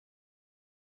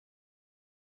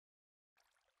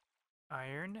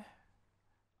Iron.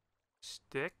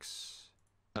 Sticks.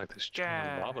 Like this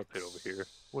giant lava pit over here.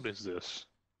 What is this?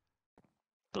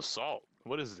 Basalt.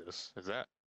 What is this? Is that...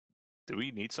 Do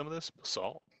we need some of this?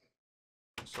 Basalt?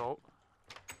 Salt.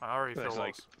 I already feel It's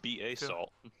like feel, BA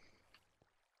salt.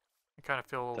 I kind of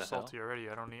feel a little The salty hell? already.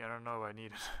 I don't know. I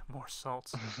need more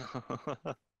salts.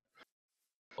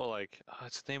 Well, like,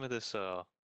 what's the name of this,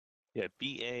 yeah,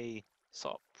 BA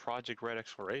Salt Project Red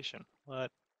Exploration.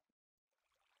 What?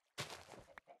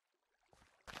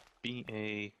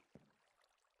 BA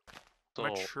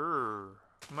Salt. Mature.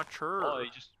 Oh, Mature.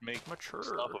 you just make stuff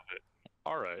Mature. of it.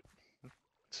 Alright.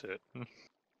 That's it.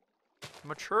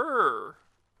 Mature.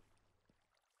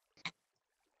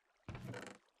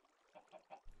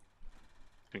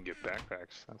 You can get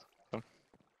backpacks. That's awesome.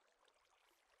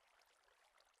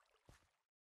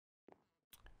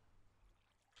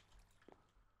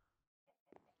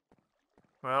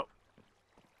 Well.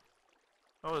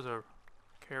 Oh, there's a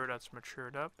carrot that's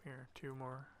matured up. Here, 2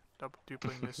 more. Double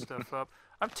dupling this stuff up.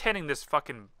 I'm tending this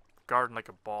fucking garden like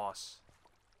a boss.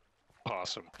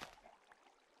 Awesome.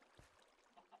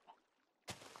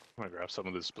 I'm gonna grab some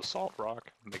of this basalt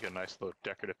rock and make a nice little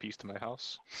decorative piece to my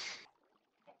house.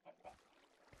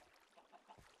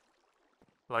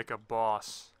 Like a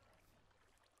boss.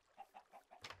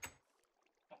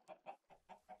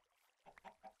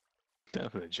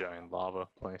 Definitely a giant lava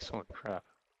place. Holy crap.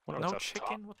 Wonder No what's up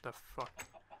chicken? What the fuck?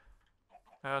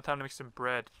 Time to make some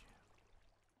bread.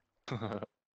 top.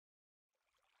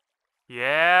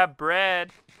 Yeah,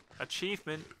 bread.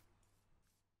 Achievement.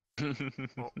 Oh,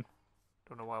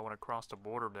 don't know why I want to cross the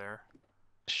border there.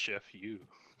 Chef you.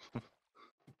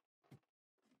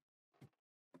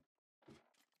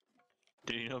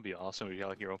 Dude, you know it'd be awesome if you got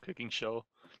like your own cooking show.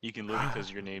 You can literally,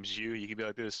 because your name's you can be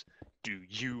like this. Do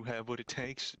you have what it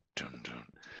takes? Dun dun.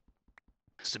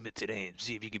 Submit today and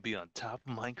see if you can be on top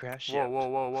of Minecraft Chef. Whoa, whoa,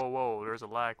 whoa, whoa, whoa. There's a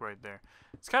lag right there.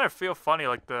 It's kind of feel funny,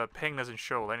 like the ping doesn't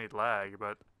show any lag,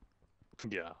 but...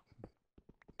 Yeah.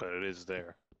 But it is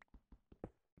there.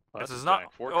 Well, This that's is a not...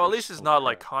 giant Well, at least fortress. it's Holy not, crap.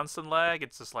 like, constant lag.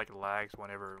 It's just, like, lags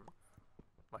whenever...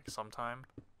 Like, sometime.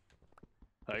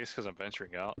 I guess because I'm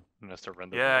venturing out and has to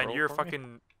render Yeah, the and world you're for me.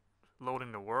 fucking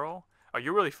loading the world. Are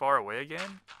you really far away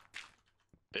again?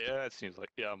 Yeah, it seems like,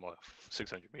 yeah, I'm like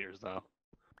 600 meters now.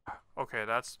 Okay,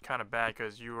 that's kind of bad,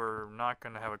 because you are not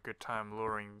going to have a good time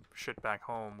luring shit back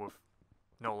home with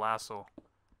no lasso.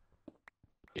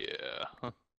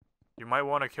 Yeah. You might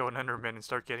want to kill an Enderman and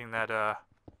start getting that, that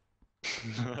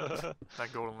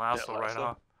golden lasso right lasso?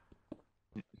 off.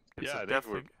 It's Yeah, I think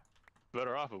definitely... we're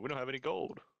better off, but we don't have any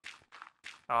gold.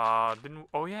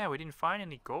 Oh yeah, we didn't find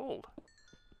any gold.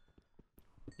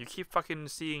 You keep fucking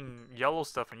seeing yellow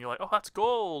stuff and you're like, oh, that's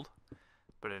gold.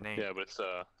 But it ain't. Yeah, but it's,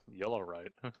 yellow,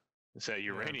 right? It's that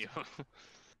uranium.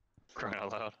 Crying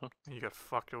out loud. You got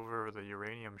fucked over the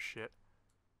uranium shit.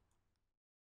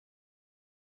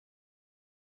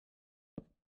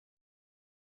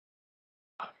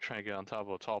 I'm trying to get on top of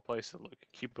a tall place to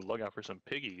keep a lookout for some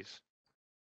piggies.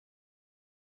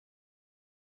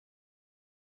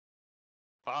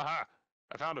 Aha!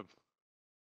 I found him.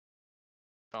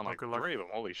 Found like good luck. 3 of them.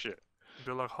 Holy shit.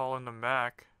 Good luck hauling them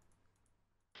back.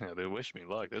 Yeah, they wish me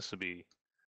luck. This would be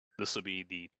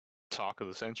the talk of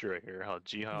the century right here. How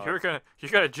jihad. You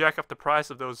gotta jack up the price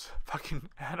of those fucking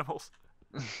animals.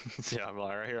 Yeah, I'm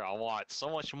like right here. I want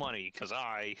so much money because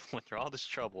I went through all this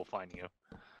trouble finding you.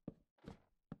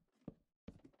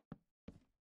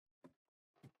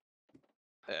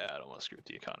 Yeah, I don't want to screw with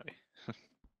the economy.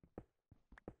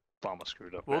 Obama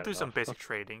screwed up. We'll bad do some enough. basic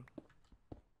trading.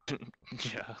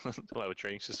 Yeah, we'll have a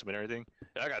trading system and everything.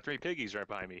 Yeah, I got 3 piggies right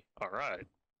behind me. All right.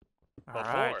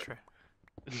 Alright.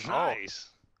 Nice.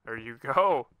 There you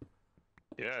go.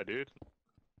 Yeah, dude.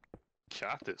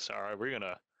 Got this. All right, we're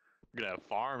gonna have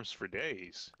farms for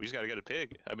days. We just gotta get a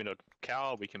pig. I mean, a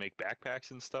cow. We can make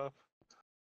backpacks and stuff.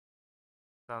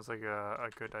 Sounds like a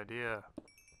good idea.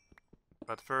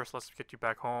 But first, let's get you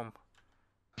back home.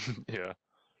 Yeah.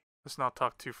 Let's not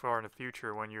talk too far in the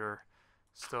future when you're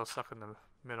still stuck in the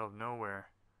middle of nowhere.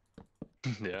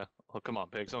 Yeah. Oh, come on,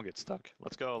 pigs. Don't get stuck.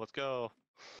 Let's go. Let's go.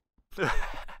 You're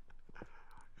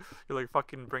like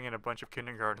fucking bringing a bunch of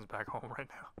kindergartens back home right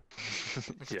now.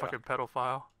 Like a Yeah. fucking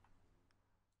pedophile.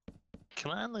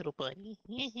 Come on, little buddy.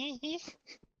 You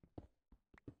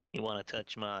want to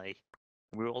touch my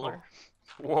ruler?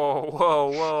 Whoa,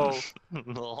 whoa,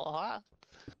 whoa.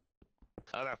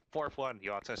 Oh, that 4th one,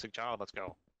 you autistic child. Let's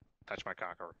go. Touch my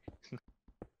cocker.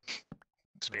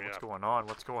 Speed it What's up. going on?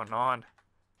 What's going on?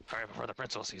 Hurry before the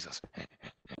principal sees us.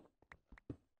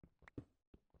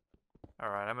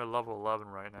 Alright, I'm at level 11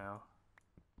 right now.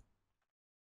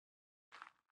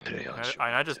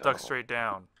 I just ducked straight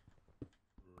down.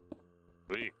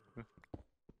 Sweet.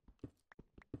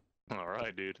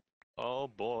 Alright, dude. Oh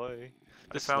boy.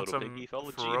 I This found little some piggy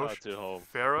followed Jihad to home.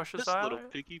 ferocious This little eye.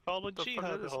 piggy followed What the fuck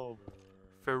Jihad is to this? home.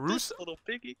 Ferus? This little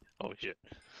piggy. Oh shit.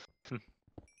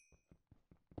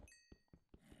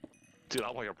 Dude,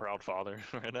 I'm like a proud father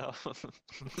right now.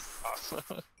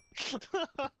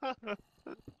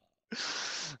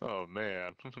 Oh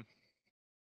man. What's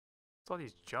all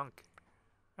these junk?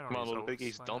 I don't Come on, know. little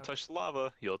piggies, don't touch the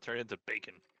lava. You'll turn into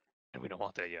bacon. And we don't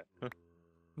want that yet.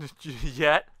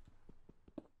 Yet?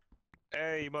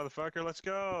 Hey, motherfucker, let's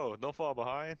go. Don't fall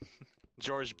behind.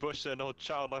 George Bush said no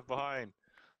child left behind.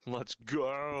 Let's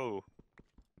go.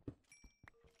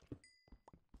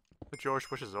 The George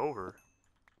Bush is over.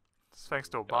 It's thanks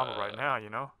to Obama right now, you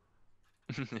know?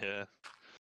 Yeah.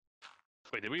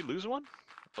 Wait, did we lose one?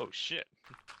 Oh shit.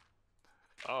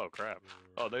 Oh crap.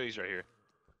 Oh, there he's right here.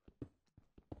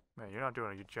 Man, you're not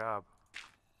doing a good job.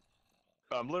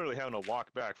 I'm literally having to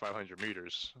walk back 500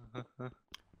 meters.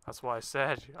 That's why I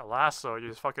said, a lasso, you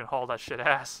just fucking haul that shit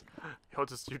ass. You're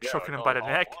Yeah, choking like, him by the all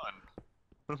neck.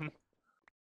 one.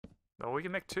 No, we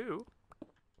can make two.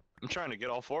 I'm trying to get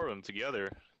all four of them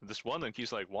together. This one then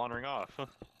keeps like wandering off.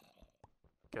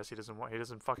 Guess he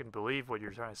doesn't fucking believe what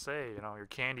you're trying to say, you know, your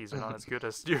candies are not as good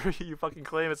as you fucking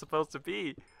claim it's supposed to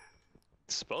be.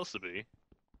 It's supposed to be.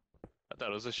 I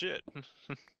thought it was a shit.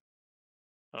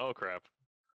 Oh crap.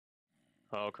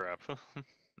 Oh crap.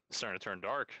 It's starting to turn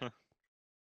dark.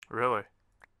 Really?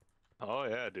 Oh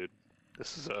yeah, dude.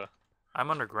 This is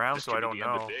I'm underground, this so I could don't be the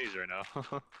end know. of days right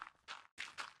now.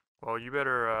 Well, you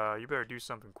better do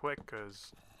something quick,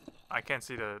 cause I can't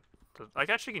see the I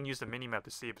actually can use the mini map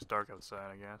to see if it's dark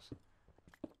outside, I guess.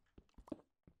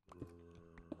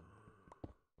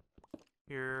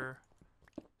 Here,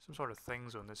 some sort of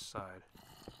things on this side.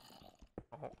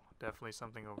 Oh, definitely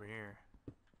something over here.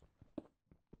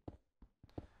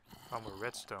 Found more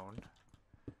redstone.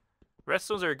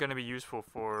 Redstones are going to be useful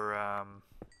for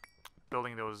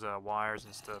building those wires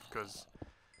and stuff, because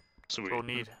Sweet.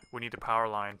 we need the power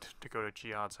line to go to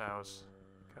Jihad's house,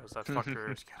 because that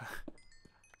fucker is gonna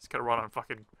he's gonna run on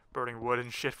fucking burning wood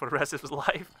and shit for the rest of his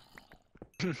life.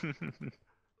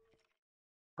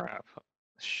 Crap.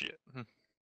 Shit.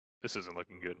 This isn't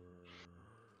looking good.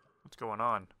 What's going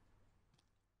on?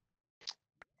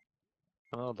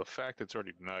 Oh, the fact that it's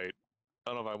already night.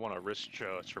 I don't know if I want to risk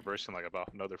traversing like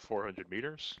about another 400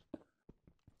 meters.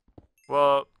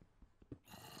 Well,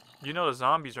 you know the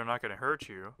zombies are not gonna hurt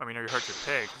you. I mean, or you hurt your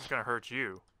pig. It's gonna hurt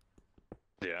you.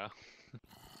 Yeah.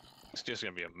 It's just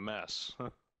gonna be a mess.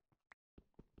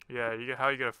 Yeah, how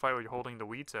you gonna fight when you're holding the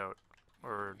weeds out,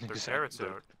 or the carrots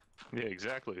out? Yeah,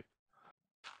 exactly.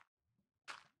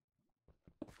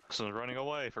 Someone's running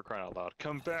away, for crying out loud.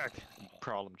 Come back, you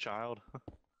problem child.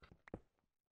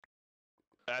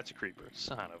 That's a creeper.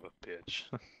 Son of a bitch.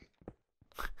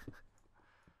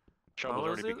 Trouble's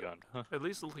already begun. At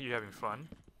least look like you're having fun.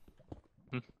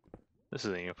 This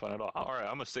isn't even fun at all. Alright,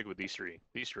 I'm gonna stick with these three.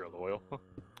 These three are loyal.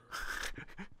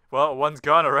 Well, one's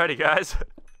gone already, guys.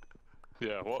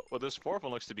 Yeah, well, this fourth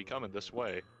one looks to be coming this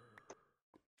way.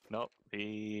 Nope,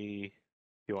 he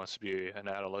wants to be an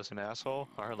adolescent asshole.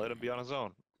 Alright, let him be on his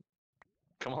own.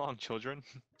 Come on, children.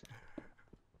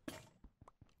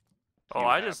 Oh,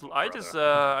 I just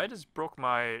broke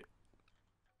my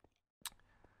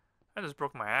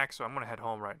axe, so I'm gonna head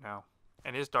home right now.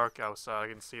 And it's dark outside. I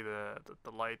can see the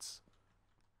lights.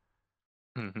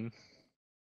 Mm-hmm.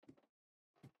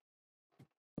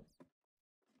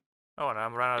 Oh, and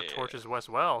I'm running out of torches as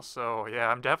well, so yeah,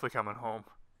 I'm definitely coming home.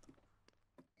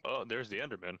 Oh, there's the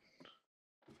Enderman.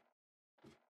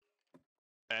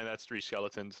 And that's 3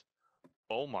 skeletons.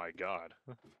 Oh my god.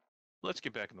 Let's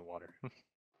get back in the water.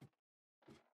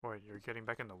 Wait, you're getting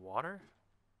back in the water?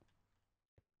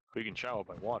 We can travel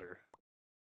by water.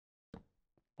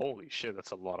 Holy shit,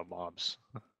 that's a lot of mobs.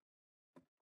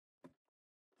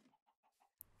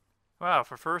 Wow,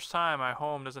 for first time, my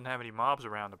home doesn't have any mobs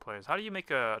around the place. How do you make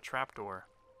a trapdoor?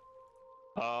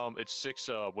 It's 6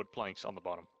 wood planks on the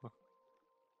bottom.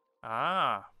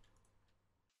 Ah.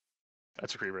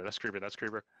 That's a creeper, that's a creeper, that's a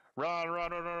creeper. Run,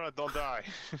 run, run, run, run, don't die.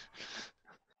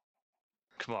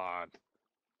 Come on.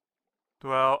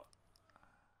 Well,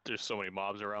 There's so many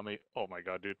mobs around me. Oh my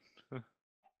god, dude. okay,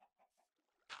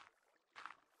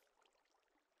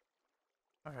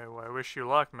 well, I wish you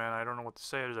luck, man. I don't know what to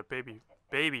say. There's a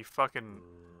baby fucking...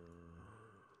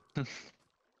 Holy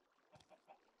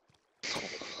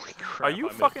crap, Are you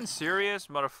fucking serious,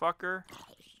 motherfucker?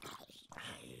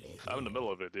 I'm in the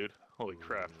middle of it, dude. Holy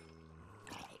crap.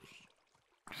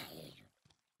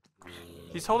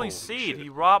 He's holding Holy seed. shit. He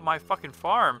robbed my fucking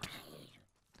farm.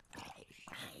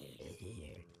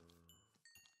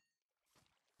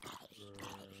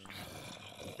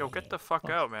 Yo, get the fuck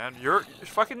out, man. You're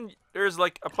fucking. There's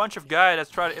like a bunch of guy that's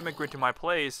trying to immigrate to my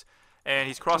place, and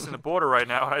he's crossing the border right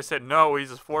now. And I said no. He's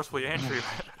just forcefully entry.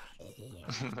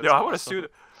 That's Yo, I want to awesome. sue.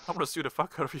 I want to sue the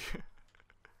fuck out of you.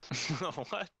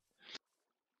 What?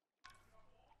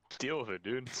 Deal with it,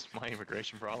 dude. It's my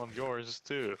immigration problem. Yours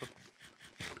too.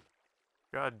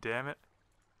 God damn it.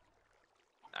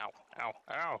 Ow! Ow!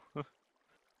 Ow!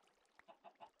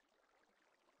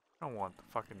 I don't want the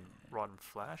fucking rotten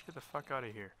flash. Get the fuck out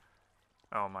of here.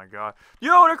 Oh my god.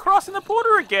 Yo, they're crossing the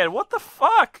border again. What the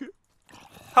fuck?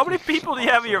 How many people do you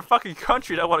have in your fucking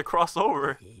country that want to cross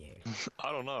over?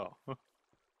 I don't know.